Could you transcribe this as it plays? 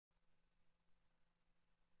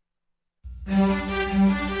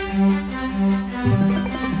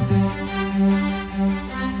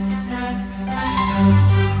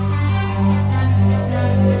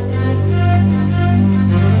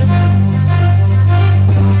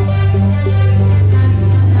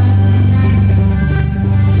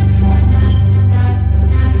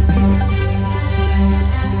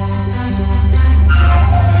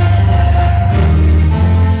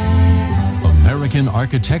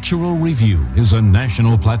Architectural Review is a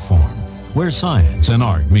national platform where science and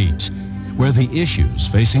art meet, where the issues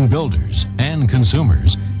facing builders and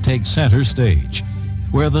consumers take center stage,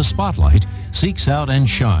 where the spotlight seeks out and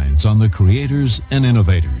shines on the creators and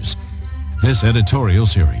innovators. This editorial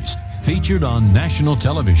series, featured on national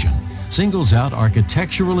television, singles out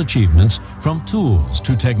architectural achievements from tools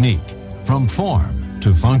to technique, from form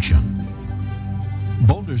to function.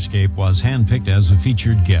 Boulderscape was handpicked as a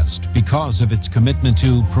featured guest because of its commitment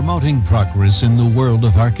to promoting progress in the world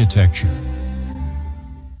of architecture.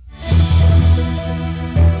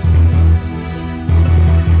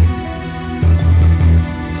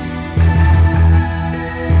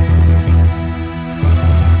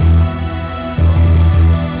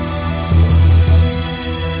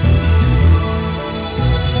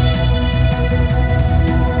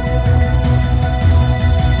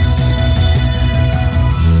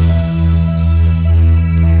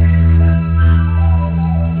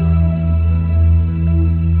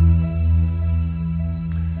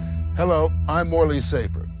 Hello, I'm Morley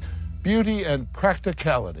Safer. Beauty and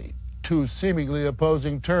practicality, two seemingly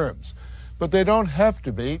opposing terms, but they don't have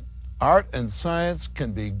to be. Art and science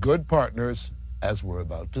can be good partners, as we're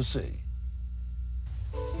about to see.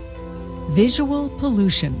 Visual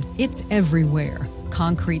pollution, it's everywhere.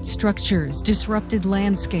 Concrete structures, disrupted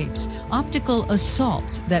landscapes, optical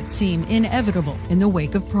assaults that seem inevitable in the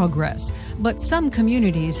wake of progress. But some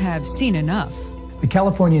communities have seen enough. The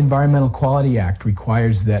California Environmental Quality Act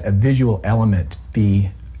requires that a visual element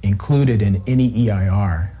be included in any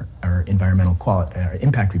EIR, or environmental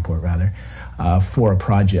impact report rather, for a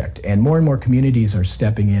project. And more communities are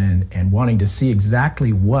stepping in and wanting to see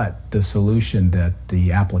exactly what the solution that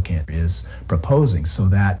the applicant is proposing, so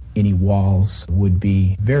that any walls would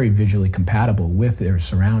be very visually compatible with their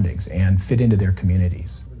surroundings and fit into their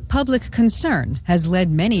communities. Public concern has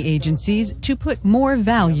led many agencies to put more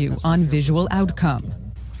value on visual outcome.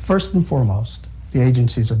 First and foremost, the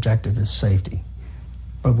agency's objective is safety.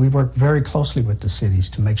 But we work very closely with the cities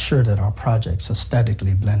to make sure that our projects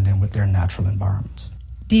aesthetically blend in with their natural environments.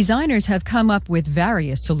 Designers have come up with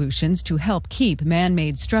various solutions to help keep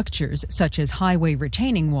man-made structures, such as highway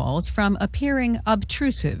retaining walls, from appearing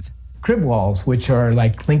obtrusive. Crib walls, which are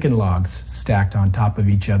like Lincoln logs stacked on top of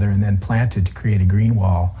each other and then planted to create a green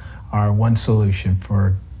wall, are one solution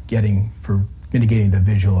for mitigating the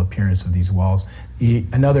visual appearance of these walls.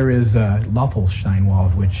 Another is Luffelstein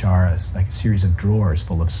walls, which are like a series of drawers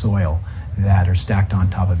full of soil that are stacked on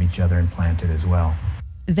top of each other and planted as well.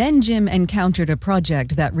 Then Jim encountered a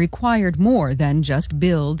project that required more than just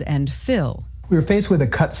build and fill. We were faced with a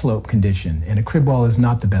cut slope condition, and a crib wall is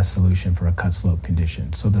not the best solution for a cut slope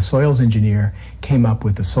condition. So the soils engineer came up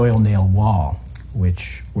with the soil nail wall,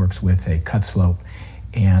 which works with a cut slope.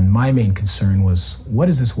 And my main concern was, what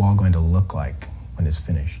is this wall going to look like when it's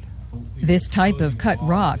finished? This type of cut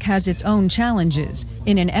rock has its own challenges.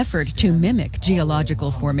 In an effort to mimic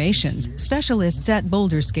geological formations, specialists at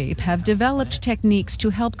Boulderscape have developed techniques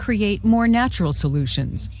to help create more natural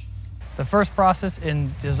solutions. The first process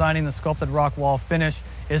in designing the sculpted rock wall finish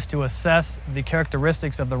is to assess the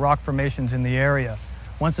characteristics of the rock formations in the area.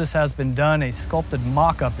 Once this has been done, a sculpted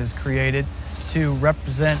mock-up is created to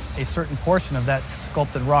represent a certain portion of that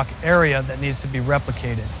sculpted rock area that needs to be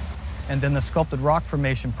replicated. And then the sculpted rock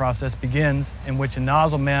formation process begins, in which a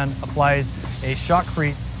nozzle man applies a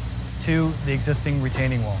shotcrete to the existing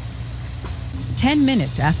retaining wall. 10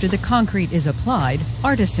 minutes after the concrete is applied,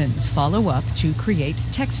 artisans follow up to create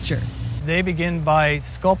texture. They begin by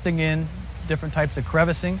sculpting in different types of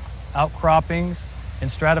crevicing, outcroppings,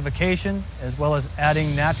 and stratification, as well as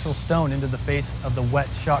adding natural stone into the face of the wet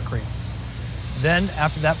shotcrete. Then,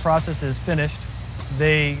 after that process is finished,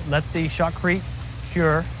 they let the shotcrete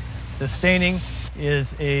cure. The staining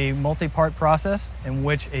is a multi-part process in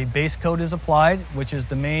which a base coat is applied, which is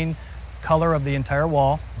the main color of the entire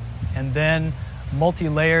wall, and then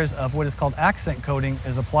multi-layers of what is called accent coating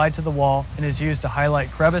is applied to the wall and is used to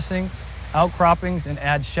highlight crevicing, outcroppings, and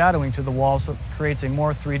add shadowing to the wall, so it creates a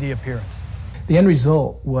more 3D appearance. The end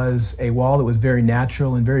result was a wall that was very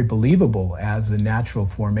natural and very believable as a natural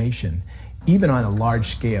formation, even on a large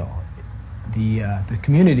scale. The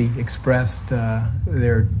community expressed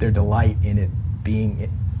their delight in it being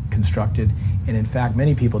constructed, and in fact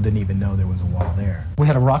many people didn't even know there was a wall there. We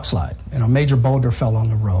had a rock slide, and a major boulder fell on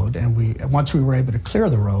the road, and once we were able to clear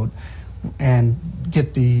the road and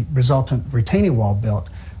get the resultant retaining wall built,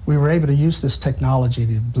 we were able to use this technology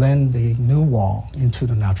to blend the new wall into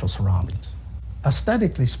the natural surroundings.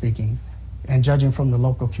 Aesthetically speaking, and judging from the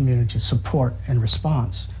local community support and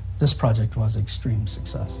response, this project was an extreme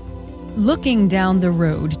success. Looking down the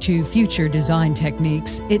road to future design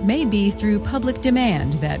techniques, it may be through public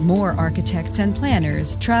demand that more architects and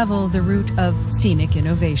planners travel the route of scenic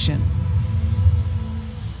innovation.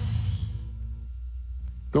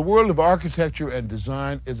 The world of architecture and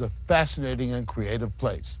design is a fascinating and creative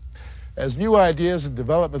place. As new ideas and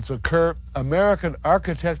developments occur, American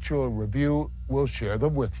Architectural Review will share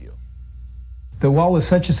them with you. The wall was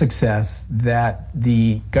such a success that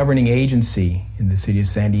the governing agency in the city of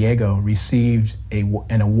San Diego received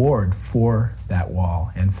an award for that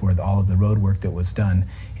wall and for all of the road work that was done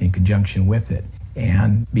in conjunction with it.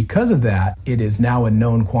 And because of that, it is now a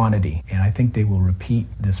known quantity, and I think they will repeat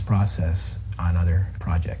this process on other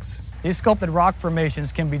projects. These sculpted rock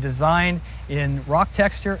formations can be designed in rock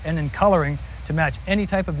texture and in coloring to match any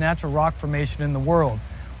type of natural rock formation in the world.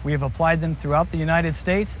 We have applied them throughout the United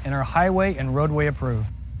States and are highway and roadway approved.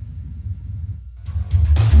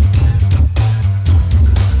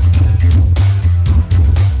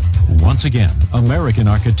 Once again, American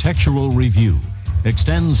Architectural Review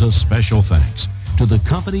extends a special thanks to the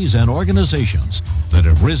companies and organizations that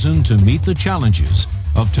have risen to meet the challenges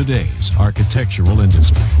of today's architectural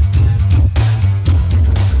industry.